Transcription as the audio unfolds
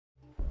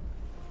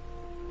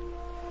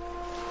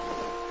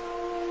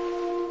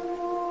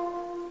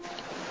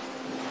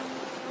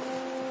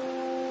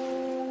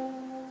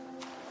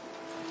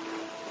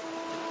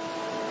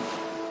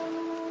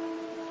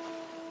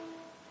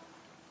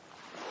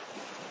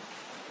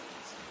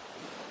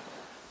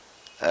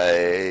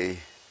I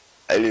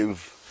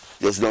live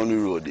just down the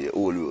road there,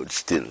 old road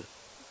still,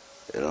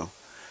 you know.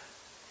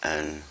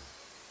 And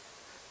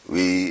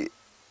we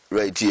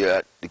right here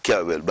at the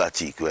Carib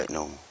Batik right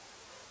now,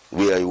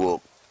 where I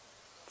work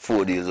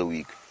 4 days a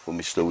week for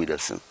Mr.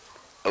 Winston.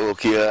 I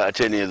work here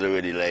 10 years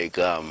already, like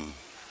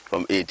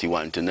from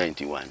 81 to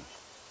 91,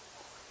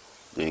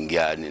 doing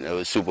gardening. I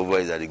was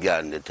supervisor at the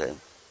garden at the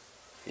time.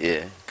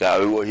 Yeah,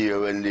 because we were here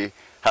when the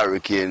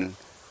hurricane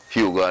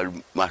Hugo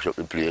had mashed up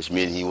the place.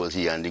 Me and he was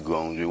here on the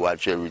ground. We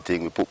watched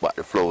everything. We put back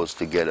the flowers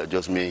together,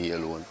 just me and he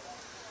alone.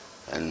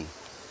 And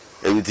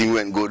everything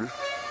went good,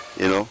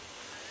 you know.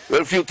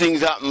 Well, a few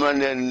things happened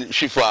and then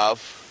shift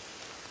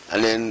off.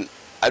 And then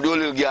I do a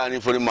little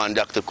gardening for the man,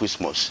 Dr.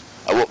 Christmas.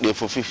 I worked there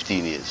for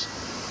 15 years.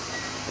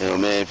 You know,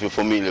 man, if you're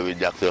familiar with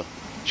Dr.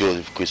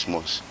 Joseph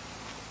Christmas.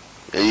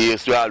 And he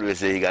used to always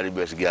say he got the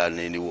best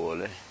gardener in the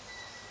world.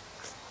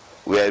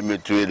 Where I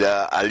met with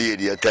a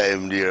lady at the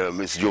time there,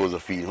 Miss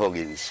Josephine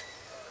Huggins.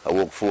 I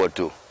worked for her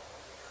too.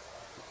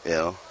 You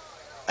know.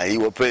 And he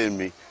was paying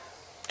me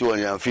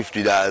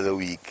 $250 a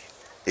week,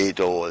 8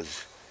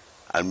 hours.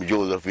 And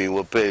Josephine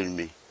was paying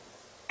me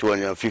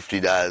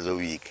 $250 a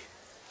week,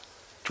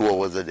 2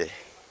 hours a day.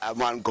 A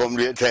man come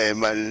there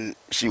time and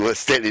she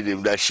was telling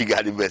him that she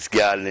got the best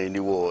gardener in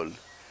the world.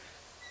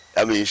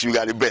 I mean, she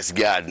got the best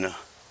gardener.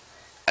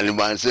 And the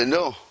man said,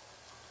 no,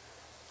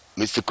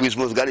 Mr.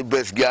 Christmas got the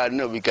best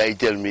gardener because he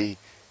tell me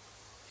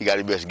he got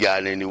the best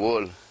gardener in the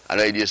world.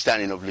 And I just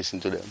standing up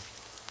listening to them.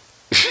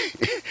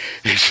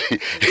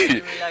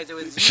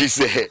 she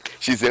said,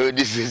 well,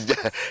 this is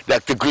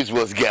Dr.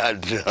 Christmas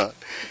gardener.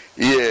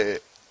 Yeah,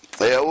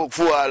 I worked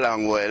for a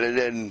long while and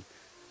then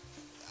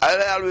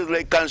I always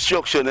like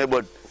construction,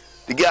 but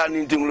the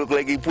gardening thing look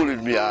like he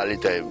pulling me all the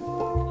time.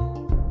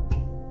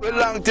 Well,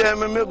 long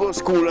time I may go to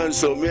school and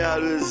so, me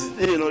always,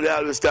 you know, they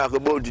always talk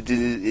about it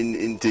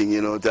in thing,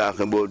 you know,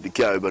 talking about the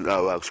Carib and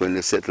Awax when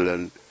they settle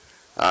and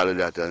all of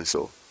that and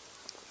so.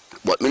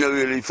 But me not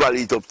really follow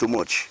it up too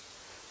much.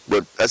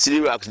 But I see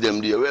the rocks them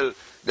there. Well,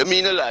 they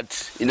mean a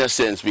lot in a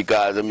sense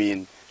because, I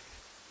mean,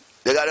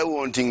 they got their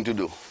own thing to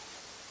do.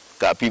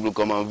 Because people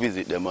come and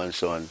visit them and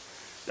so on.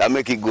 That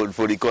make it good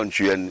for the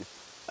country and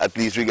at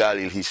least we got a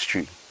little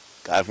history.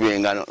 Because if we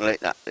ain't got nothing like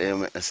that, it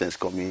don't make no sense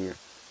coming here.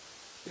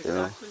 You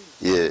know?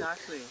 Yeah.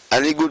 Exactly.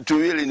 And it's good to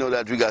really know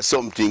that we got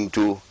something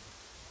to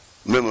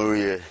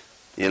memory,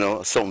 you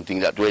know, something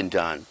that went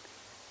on.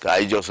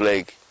 Because it's just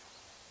like,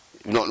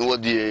 if nothing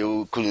was there,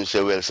 you couldn't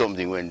say, well,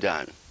 something went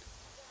on.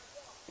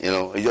 You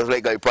know, it's just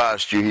like I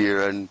passed through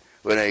here and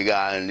when I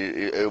got and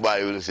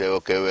everybody will say,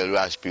 okay, well,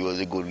 Raspi was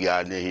a good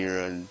gardener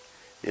here and,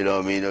 you know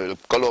what I mean,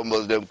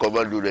 Columbus, them come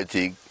and do the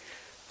thing.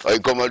 I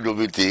come and do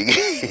my thing,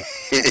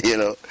 you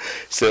know.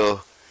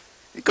 So,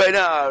 it's kind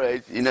of all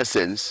right, in a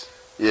sense.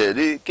 Yeah,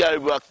 the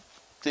Carib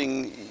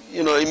thing,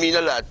 you know, it mean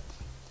a lot.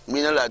 It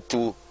mean a lot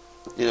to,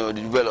 you know,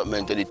 the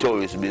development of the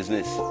tourist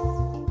business.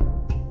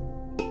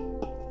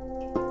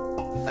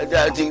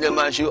 I think the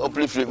man should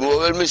uplift me.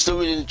 Well, Mr.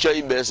 William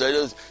try best. I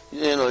just,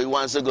 you know, he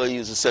once ago he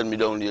used to send me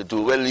down there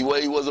too. Well, he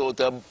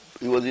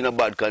was in a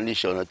bad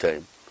condition at the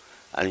time.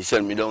 And he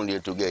sent me down there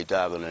to get it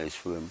organized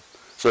for him.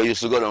 So I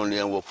used to go down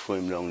there and work for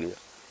him down there.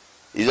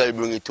 He said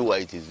bring it 2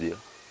 whiteys there.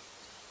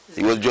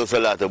 It was just a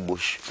lot of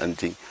bush and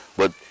thing.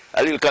 But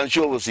a little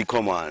controversy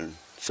come on.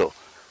 So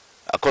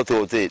I cut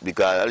out it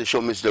because I show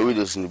Mr.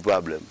 Winston the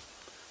problem.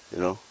 You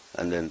know?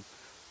 And then,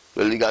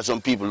 well, he got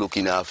some people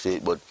looking after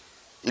it, but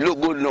it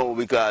look good now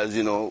because,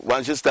 you know,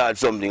 once you start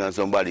something and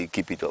somebody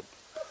keep it up,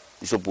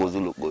 it's supposed to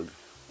look good.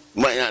 It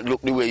might not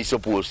look the way it's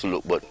supposed to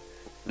look, but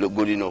look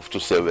good enough to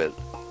say, well,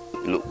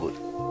 it look good.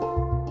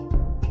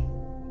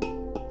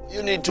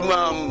 You need to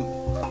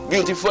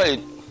beautify it.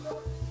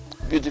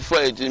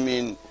 Beautify it, I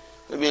mean,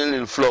 maybe a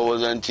little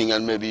flowers and thing,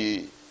 and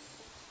maybe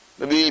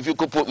if you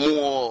could put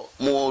more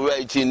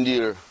right in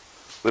there,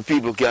 where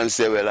people can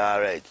say, well, all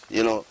right,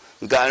 you know,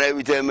 because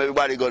every time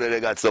everybody go there, they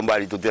got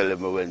somebody to tell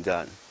them what went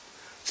on.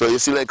 So you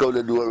see like how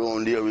they do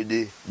around there with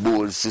the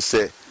bowls to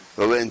say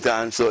what went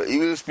on, so it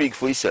will speak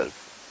for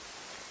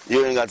itself.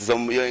 You ain't got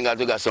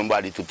to get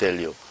somebody to tell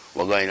you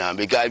what's going on,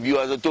 because if you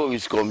as a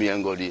tourist come here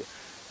and go there,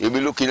 you'll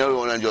be looking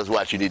around and just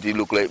watching it,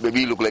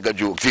 maybe it look like a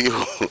joke to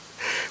you.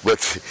 But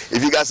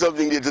if you got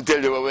something there to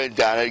tell you what went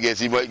on, I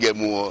guess you might get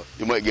more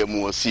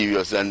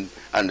serious and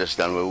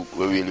understand what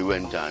really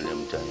went on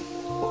them time.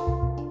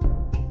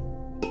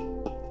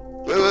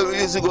 Well, when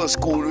we used to go to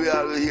school, we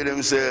always hear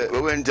them say,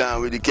 we went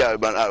on with the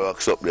Carib and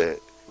Awax up there.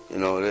 You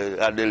know,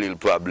 they had a little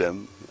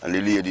problem, and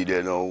the lady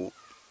there now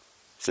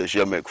said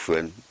she'll make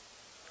friend,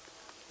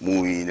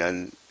 move in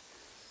and,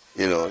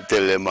 you know,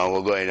 tell them man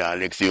what's going on.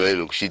 Next thing, well,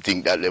 look, she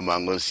think that the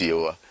man going to see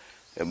her.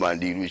 The man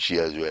did with she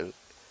as well.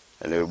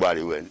 And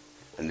everybody went.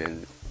 And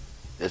then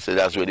they said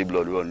that's where the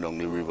blood run down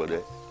the river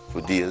there. For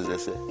days, they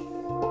say.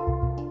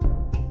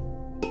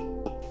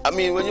 I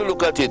mean, when you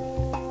look at it,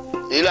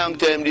 a long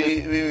time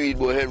we read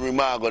about Henry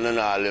Morgan and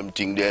all them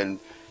things then,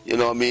 you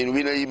know what I mean?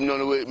 We don't even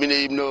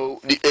know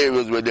the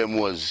areas where them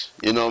was,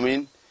 you know what I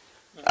mean?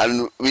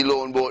 And we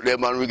learn about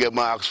them and we get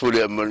marks for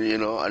them and, you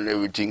know, and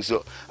everything.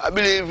 So I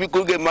believe if we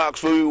could get marks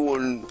for our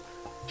own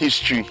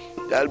history,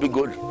 that'll be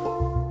good.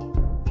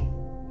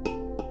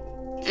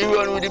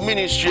 Even with the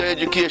Ministry of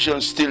Education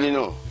still, you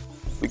know,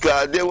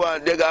 because they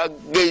got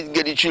to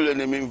get the children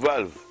them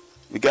involved.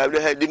 Because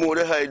the more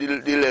they hide,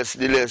 the less,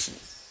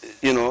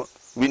 you know,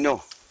 we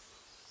know.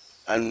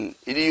 And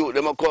the youth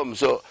them come,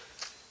 so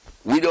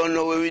we don't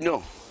know where we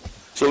know.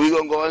 So we're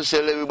going to go and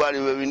tell everybody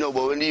where we know,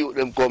 but when the youth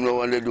them come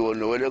now and they don't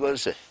know, what they're going to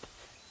say?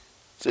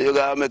 So you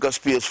got to make a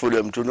space for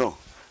them to know.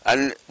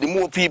 And the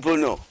more people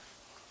know,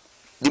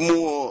 the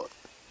more,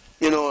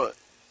 you know,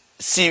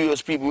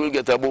 serious people will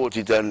get about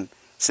it and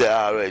say,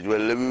 all right, well,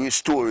 let me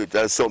restore it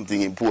as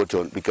something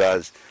important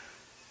because,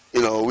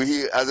 you know, we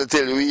hear, as I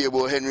tell you, we hear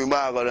about Henry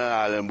Morgan and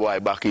all them boy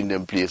back in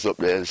them place up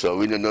there, so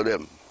we don't know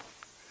them.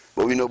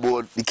 But we know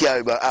about the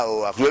Carib and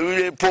Arawak. Well, we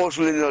didn't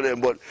personally know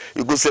them, but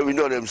you could say we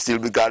know them still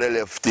because they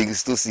left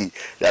things to see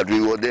that we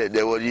were there,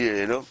 they were here,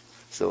 you know.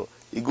 So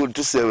it's good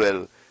to say,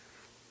 well,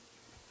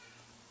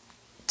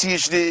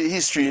 teach the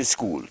history in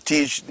school,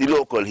 teach the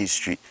local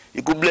history.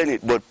 You could blend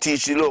it, but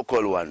teach the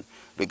local one.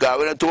 Because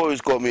when the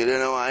tourists come here, they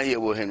don't want to hear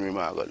about Henry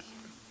Morgan.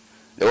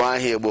 They want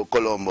to hear about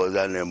Columbus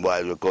and them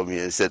boys will come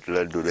here and settle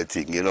and do the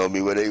thing. You know what I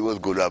mean? Whether it was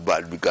good or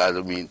bad, because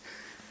I mean,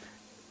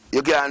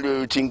 you can't do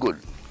everything good.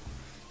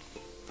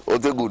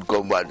 Out the good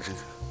come bad,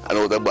 and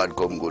out the bad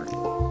come good.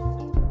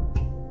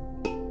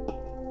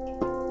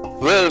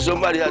 Well,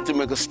 somebody had to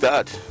make a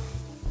start.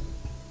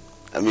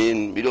 I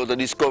mean, without a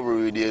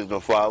discovery, there is no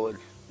forward.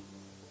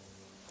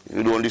 If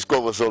you don't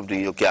discover something,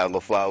 you can't go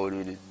forward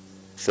with it.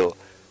 So,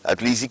 at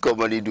least he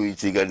come and he do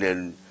it, and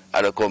then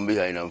other come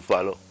behind and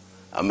follow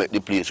and make the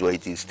place where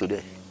it is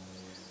today.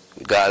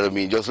 Because I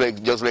mean, just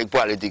like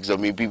politics, I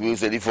mean, people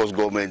say the first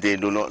government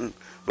ain't do nothing,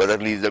 but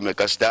at least they make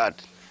a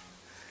start.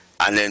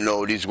 And then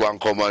now this one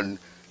come and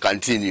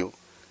continue,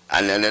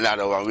 and then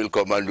another one will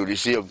come and do the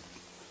same.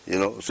 You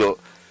know, so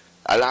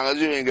as long as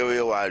you ain't get what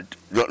you want,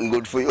 nothing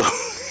good for you.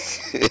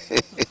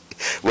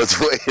 But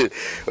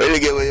when you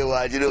get what you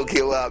want, you don't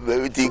care what,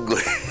 everything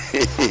good.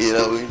 You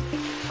know what I mean?